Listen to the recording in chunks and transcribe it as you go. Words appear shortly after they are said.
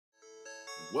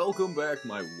Welcome back,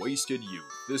 my wasted youth.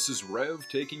 This is Rev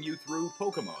taking you through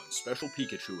Pokemon Special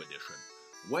Pikachu Edition.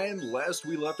 When last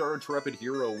we left our intrepid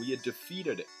hero, we had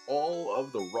defeated all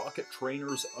of the rocket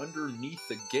trainers underneath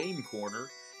the game corner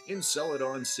in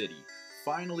Celadon City,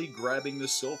 finally grabbing the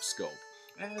Sylph Scope,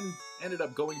 and ended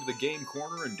up going to the game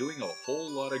corner and doing a whole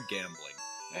lot of gambling.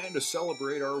 And to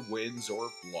celebrate our wins or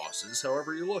losses,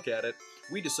 however you look at it,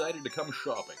 we decided to come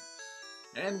shopping.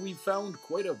 And we found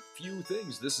quite a few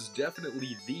things. This is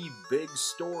definitely the big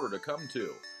store to come to.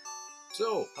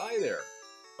 So, hi there.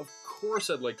 Of course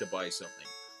I'd like to buy something.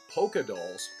 Polka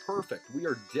dolls, perfect. We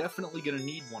are definitely going to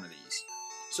need one of these.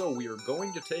 So we are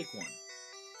going to take one.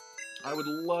 I would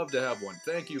love to have one.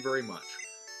 Thank you very much.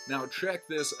 Now check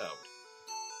this out.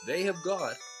 They have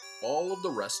got all of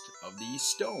the rest of these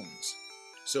stones.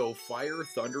 So fire,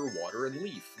 thunder, water, and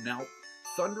leaf. Now,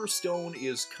 Thunderstone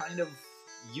is kind of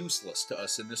useless to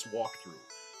us in this walkthrough.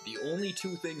 The only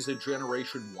two things in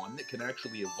Generation 1 that can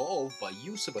actually evolve by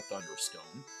use of a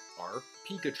Thunderstone are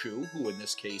Pikachu, who in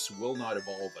this case will not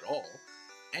evolve at all,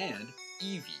 and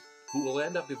Eevee, who will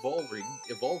end up evolving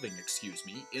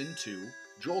into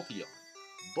Jolteon.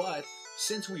 But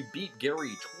since we beat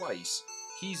Gary twice,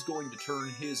 he's going to turn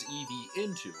his Eevee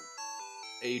into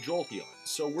a Jolteon,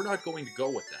 so we're not going to go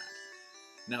with that.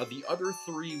 Now, the other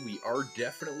three we are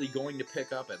definitely going to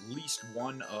pick up at least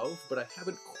one of, but I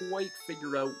haven't quite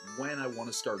figured out when I want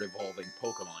to start evolving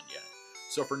Pokemon yet.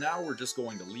 So for now, we're just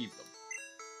going to leave them.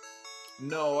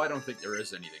 No, I don't think there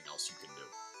is anything else you can do.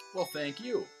 Well, thank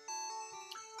you.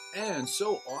 And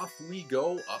so off we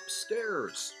go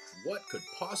upstairs. What could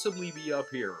possibly be up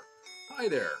here? Hi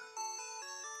there.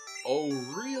 Oh,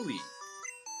 really?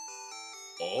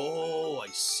 Oh, I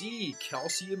see.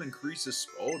 Calcium increases...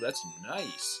 Oh, that's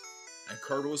nice. And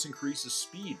Cardos increases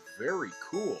speed. Very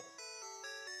cool.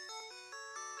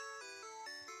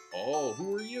 Oh,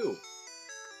 who are you?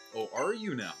 Oh, are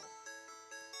you now?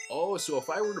 Oh, so if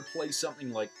I were to play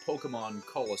something like Pokemon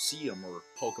Coliseum or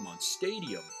Pokemon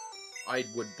Stadium, I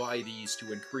would buy these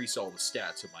to increase all the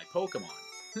stats of my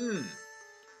Pokemon.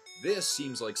 This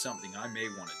seems like something I may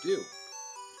want to do.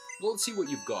 Well, let's see what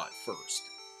you've got first.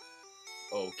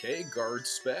 Okay, guard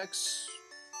specs,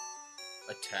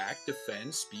 attack,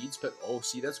 defense, speed, oh,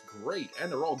 see, that's great,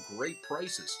 and they're all great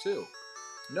prices, too.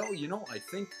 No, you know, I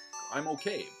think I'm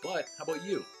okay, but how about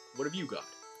you? What have you got?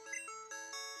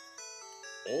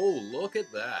 Oh, look at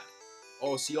that.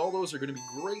 Oh, see, all those are going to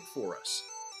be great for us.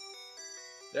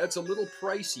 That's a little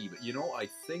pricey, but, you know, I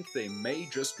think they may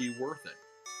just be worth it.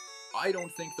 I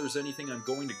don't think there's anything I'm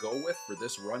going to go with for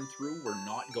this run-through. We're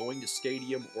not going to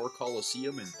Stadium or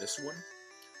Coliseum in this one.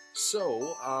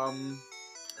 So, I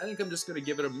think I'm just going to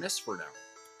give it a miss for now.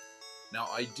 Now,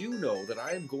 I do know that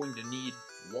I am going to need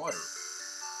water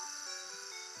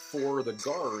for the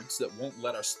guards that won't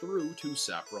let us through to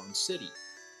Saffron City.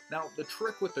 Now, the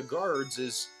trick with the guards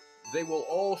is they will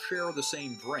all share the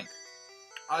same drink.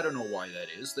 I don't know why that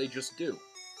is, they just do.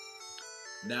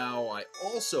 Now, I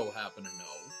also happen to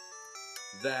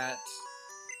know that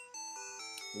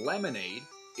lemonade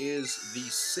is the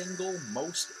single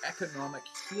most economic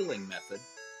healing method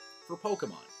for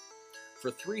Pokemon. For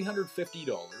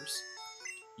 $350,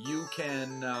 you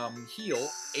can heal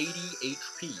 80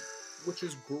 HP, which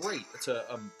is great. It's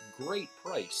a great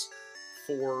price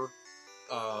for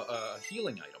a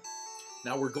healing item.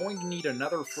 Now we're going to need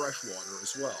another freshwater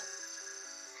as well.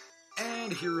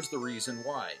 And here's the reason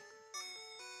why.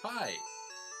 Hi.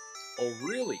 Oh,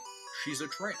 really? She's a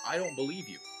train. I don't believe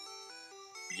you.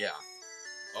 Yeah.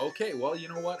 Okay, well, you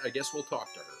know what? I guess we'll talk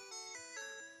to her.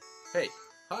 Hey,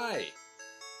 hi.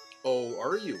 Oh,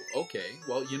 are you? Okay,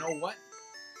 well, you know what?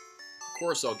 Of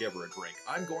course I'll give her a drink.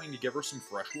 I'm going to give her some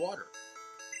fresh water.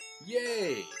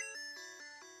 Yay!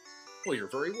 Well, you're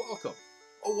very welcome.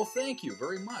 Oh, well, thank you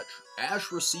very much. Ash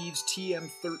receives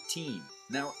TM13.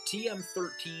 Now,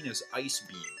 TM13 is Ice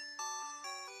Beam.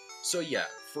 So yeah,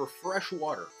 for fresh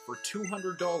water, for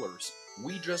 $200,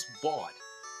 we just bought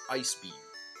Ice Beam.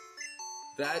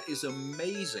 That is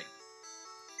amazing.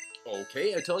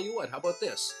 Okay, I tell you what, how about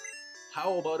this?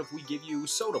 How about if we give you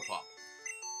Soda Pop?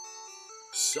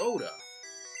 Soda?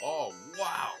 Oh,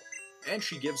 wow. And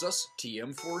she gives us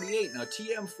TM48. Now,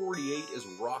 TM48 is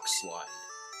Rock Slide.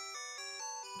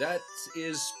 That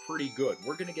is pretty good.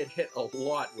 We're going to get hit a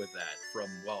lot with that from,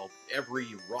 well, every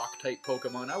rock-type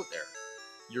Pokemon out there.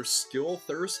 You're still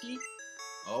thirsty?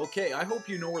 Okay, I hope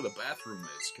you know where the bathroom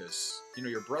is, because, you know,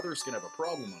 your brother's going to have a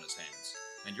problem on his hands,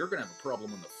 and you're going to have a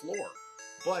problem on the floor.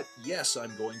 But, yes,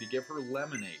 I'm going to give her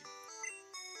lemonade.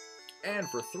 And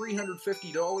for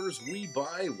 $350, we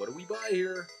buy, what do we buy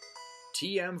here?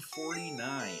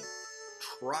 TM49.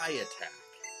 Tri-Attack.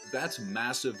 That's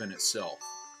massive in itself.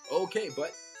 Okay,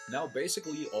 but now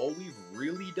basically all we've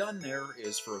really done there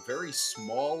is for a very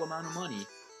small amount of money,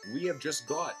 we have just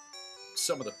got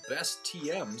some of the best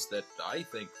TMs that I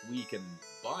think we can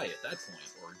buy at that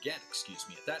point, or get, excuse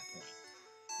me, at that point.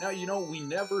 Now, you know, we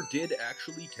never did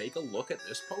actually take a look at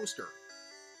this poster.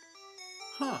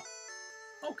 Huh.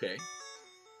 Okay.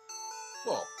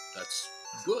 Well, that's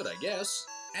good, I guess.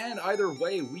 And either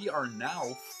way, we are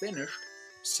now finished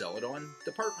Celadon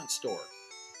Department Store.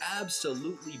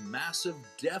 Absolutely massive,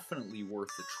 definitely worth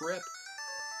the trip.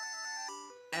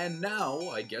 And now,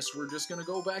 I guess we're just gonna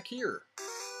go back here.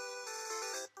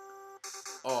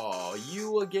 Aw,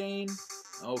 you again?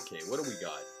 Okay, what do we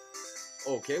got?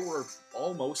 Okay, we're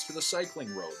almost to the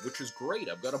cycling road, which is great.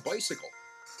 I've got a bicycle.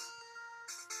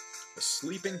 A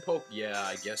sleeping poke. Yeah,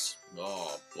 I guess.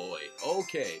 Oh, boy.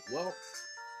 Okay, well,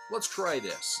 let's try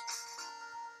this.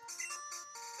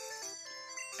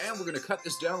 And we're going to cut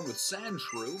this down with sand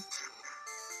shrew.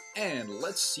 And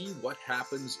let's see what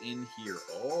happens in here.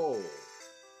 Oh.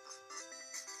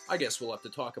 I guess we'll have to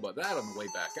talk about that on the way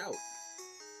back out.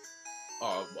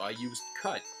 I used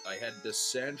cut. I had this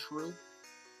sand shrew.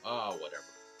 Whatever.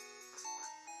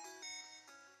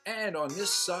 And on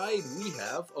this side, we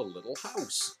have a little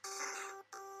house.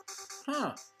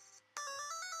 Huh.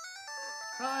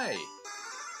 Hi.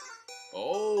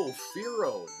 Oh,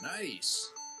 Firo,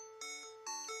 nice.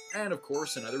 And of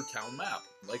course, another town map.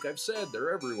 Like I've said,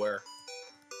 they're everywhere.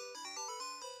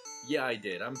 Yeah, I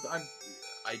did. I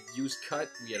used cut.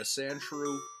 We had a sand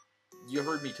shrew. You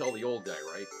heard me tell the old guy,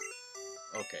 right?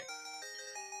 Okay.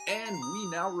 And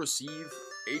we now receive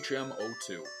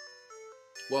HM02.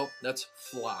 Well, that's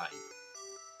fly.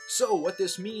 So what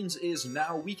this means is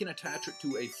now we can attach it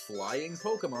to a flying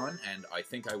Pokemon, and I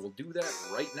think I will do that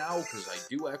right now because I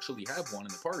do actually have one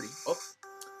in the party. Oh.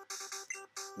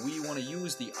 We want to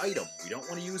use the item. We don't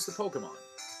want to use the Pokemon.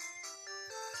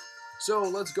 So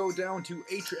let's go down to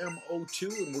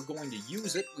HM02 and we're going to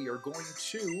use it. We are going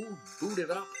to boot it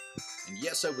up. And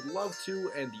yes, I would love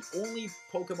to, and the only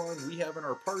Pokemon we have in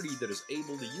our party that is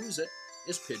able to use it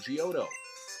is Pidgeotto.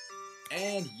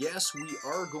 And yes, we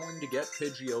are going to get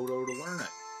Pidgeotto to learn it.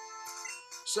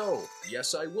 So,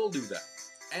 yes, I will do that.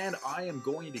 And I am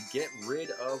going to get rid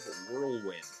of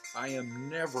Whirlwind. I am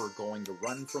never going to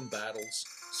run from battles,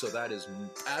 so that is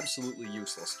absolutely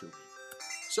useless to me.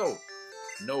 So,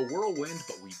 no Whirlwind,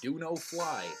 but we do know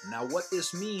Fly. Now what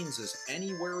this means is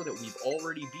anywhere that we've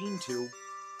already been to,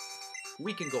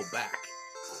 we can go back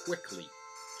quickly.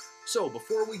 So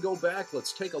before we go back,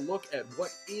 let's take a look at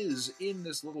what is in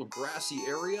this little grassy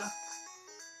area.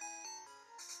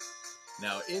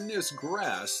 Now in this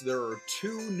grass, there are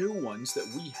 2 new ones that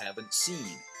we haven't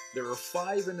seen. There are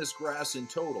 5 in this grass in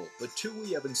total, but 2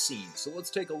 we haven't seen, so let's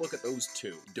take a look at those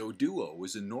 2. Doduo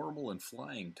is a normal and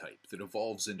flying type that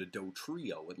evolves into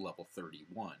Dotrio at level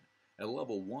 31. At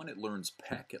level 1 it learns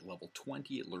Peck, at level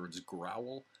 20 it learns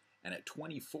Growl, and at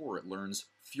 24 it learns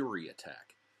Fury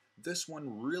Attack. This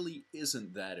one really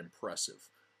isn't that impressive.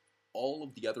 All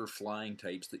of the other flying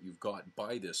types that you've got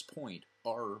by this point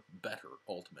are better,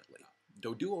 ultimately.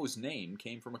 Doduo's name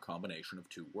came from a combination of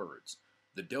 2 words.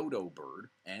 The dodo bird,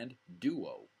 and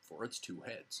duo for its 2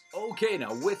 heads. Okay,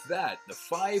 now with that, the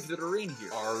 5 that are in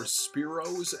here are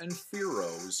Spearows and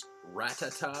Fearows,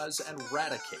 Rattatas and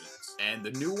Raticates, and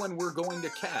the new one we're going to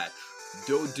catch,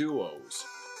 Doduos.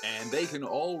 And they can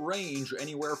all range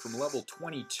anywhere from level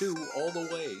 22 all the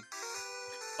way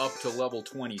up to level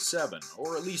 27,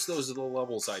 or at least those are the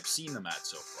levels I've seen them at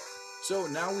so far. So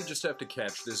now we just have to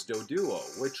catch this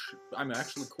Doduo, which I'm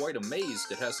actually quite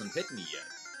amazed it hasn't hit me yet.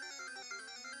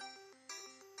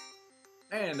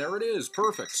 And there it is,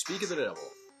 perfect, Speak of the Devil.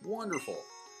 Wonderful.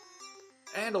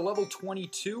 And a level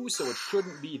 22, so it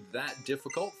shouldn't be that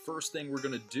difficult. First thing we're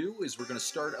going to do is we're going to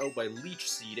start out by leech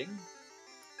seeding.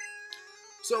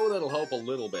 So that'll help a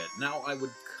little bit. Now I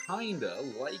would kinda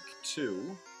like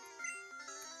to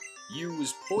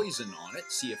use poison on it,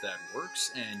 see if that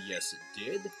works, and yes it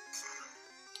did.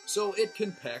 So it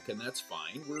can peck, and that's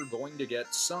fine. We're going to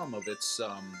get some of its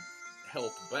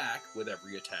health back with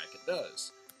every attack it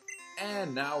does.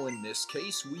 And now in this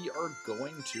case, we are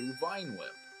going to Vine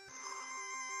Whip.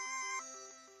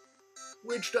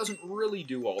 Which doesn't really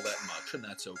do all that much, and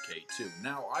that's okay too.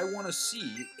 Now I want to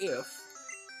see if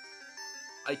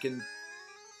I can...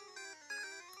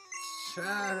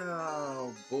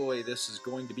 Oh boy, this is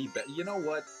going to be bad. You know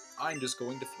what? I'm just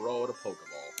going to throw out a Pokeball.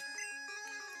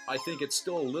 I think it's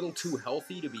still a little too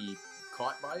healthy to be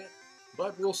caught by it,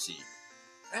 but we'll see.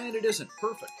 And it isn't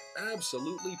perfect.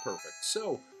 Absolutely perfect.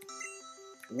 So,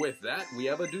 with that, we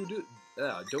have a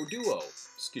Doduo.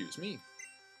 Excuse me.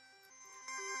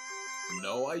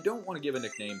 No, I don't want to give a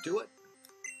nickname to it.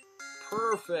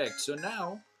 Perfect. So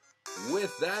now,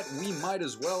 with that, we might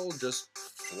as well just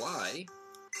fly.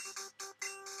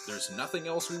 There's nothing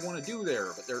else we want to do there,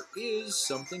 but there is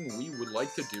something we would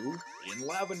like to do in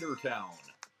Lavender Town.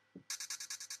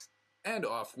 And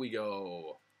off we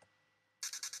go.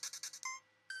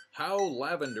 How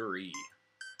lavendery.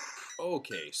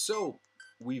 Okay, so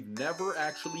we've never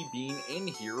actually been in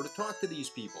here to talk to these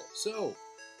people, so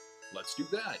let's do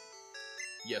that.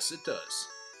 Yes, it does.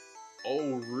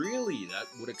 Oh, really? That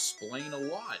would explain a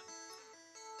lot.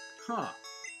 Huh.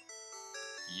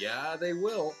 Yeah, they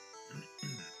will.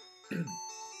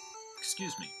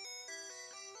 Excuse me.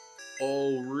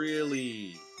 Oh,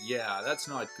 really? Yeah, that's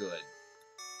not good.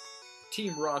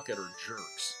 Team Rocket are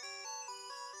jerks.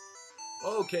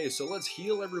 Okay, so let's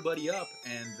heal everybody up,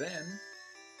 and then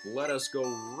let us go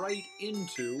right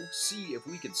into see if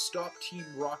we can stop Team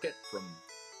Rocket from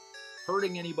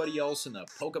hurting anybody else in the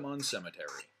Pokemon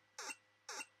Cemetery.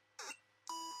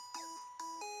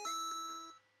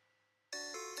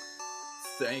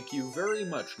 Thank you very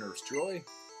much, Nurse Joy.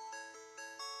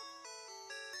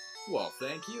 Well,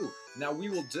 thank you. Now, we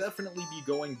will definitely be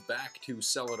going back to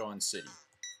Celadon City.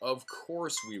 Of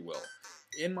course we will.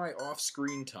 In my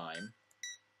off-screen time,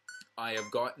 I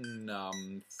have gotten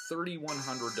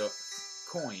 3,100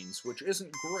 coins, which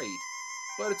isn't great,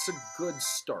 but it's a good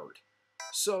start.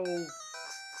 So,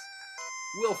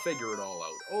 we'll figure it all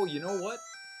out. Oh, you know what?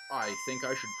 I think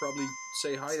I should probably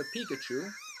say hi to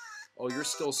Pikachu. Oh, you're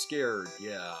still scared,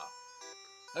 yeah.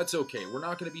 That's okay, we're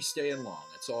not going to be staying long.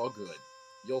 It's all good.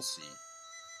 You'll see.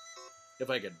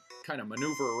 If I could kind of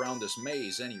maneuver around this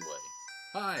maze anyway.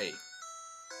 Hi.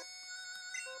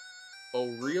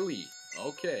 Oh, really?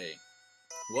 Okay.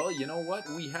 Well, you know what?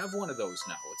 We have one of those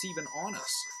now. It's even on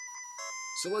us.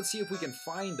 So let's see if we can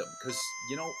find them, because,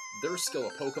 you know, there's still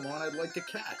a Pokemon I'd like to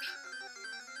catch.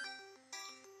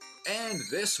 And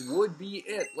this would be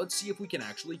it. Let's see if we can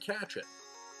actually catch it.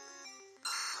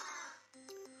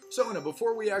 So, now,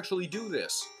 before we actually do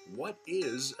this, what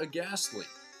is a Ghastly?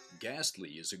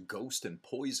 Ghastly is a ghost and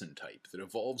poison type that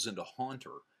evolves into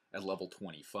Haunter at level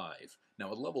 25.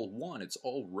 Now, at level 1, it's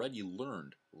already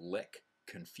learned Lick,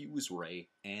 Confuse Ray,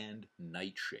 and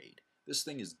Nightshade. This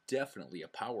thing is definitely a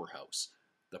powerhouse.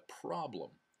 The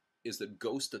problem is that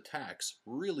ghost attacks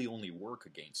really only work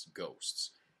against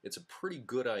ghosts. It's a pretty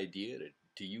good idea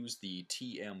to use the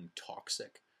TM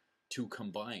Toxic to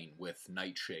combine with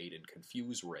Nightshade and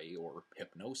Confuse Ray or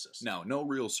Hypnosis. Now, no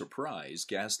real surprise,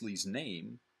 Ghastly's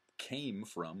name came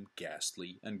from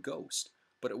Ghastly and Ghost,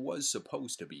 but it was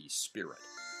supposed to be Spirit.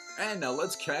 And now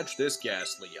let's catch this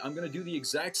Ghastly. I'm going to do the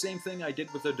exact same thing I did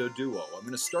with the Doduo. I'm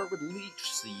going to start with Leech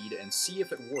Seed and see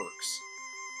if it works.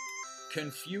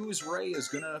 Confuse Ray is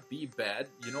going to be bad.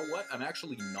 You know what? I'm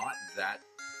actually not that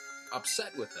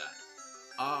upset with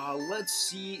that. Let's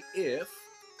see if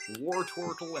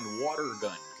Wartortle and Water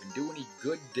Gun can do any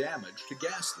good damage to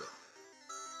Ghastly.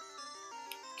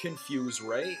 Confuse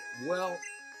Ray, well,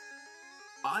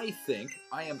 I think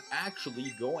I am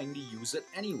actually going to use it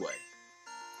anyway.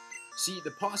 See,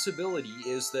 the possibility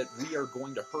is that we are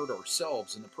going to hurt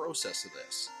ourselves in the process of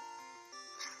this.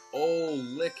 Oh,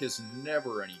 Lick is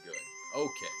never any good.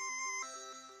 Okay.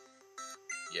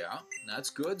 Yeah, that's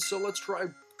good, so let's try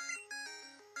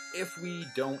if we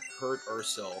don't hurt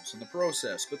ourselves in the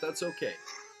process, but that's okay.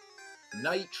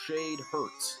 Nightshade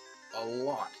hurts a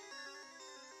lot.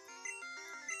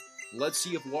 Let's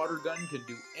see if Water Gun can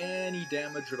do any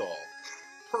damage at all.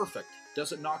 Perfect.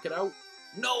 Does it knock it out?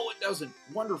 No, it doesn't.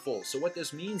 Wonderful. So what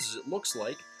this means is it looks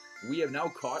like we have now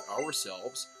caught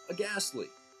ourselves a Ghastly.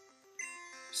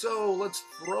 So let's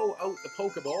throw out the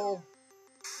Pokeball.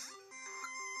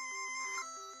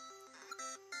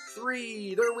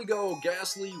 3, there we go,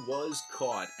 Ghastly was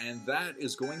caught, and that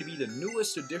is going to be the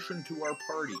newest addition to our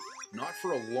party. Not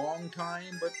for a long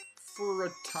time, but for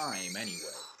a time anyway.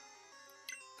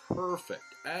 Perfect,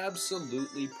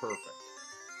 absolutely perfect.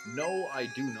 No, I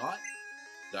do not.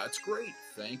 That's great,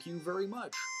 thank you very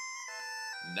much.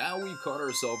 Now we've caught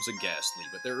ourselves a Ghastly,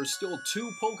 but there are still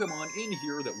 2 Pokemon in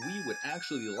here that we would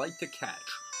actually like to catch.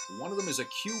 One of them is a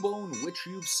Cubone, which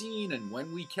you've seen, and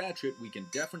when we catch it, we can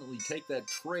definitely take that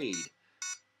trade.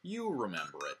 You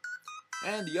remember it.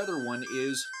 And the other one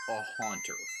is a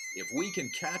Haunter. If we can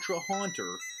catch a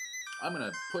Haunter, I'm going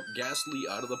to put Ghastly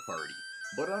out of the party.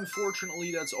 But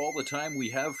unfortunately, that's all the time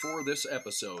we have for this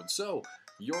episode. So,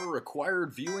 your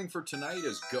required viewing for tonight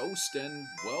is Ghost and,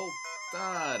 well,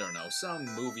 I don't know, some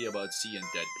movie about seeing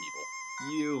dead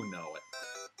people. You know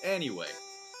it. Anyway,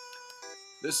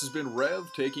 this has been Rev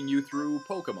taking you through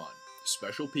Pokemon,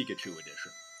 Special Pikachu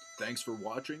Edition. Thanks for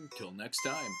watching, till next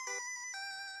time.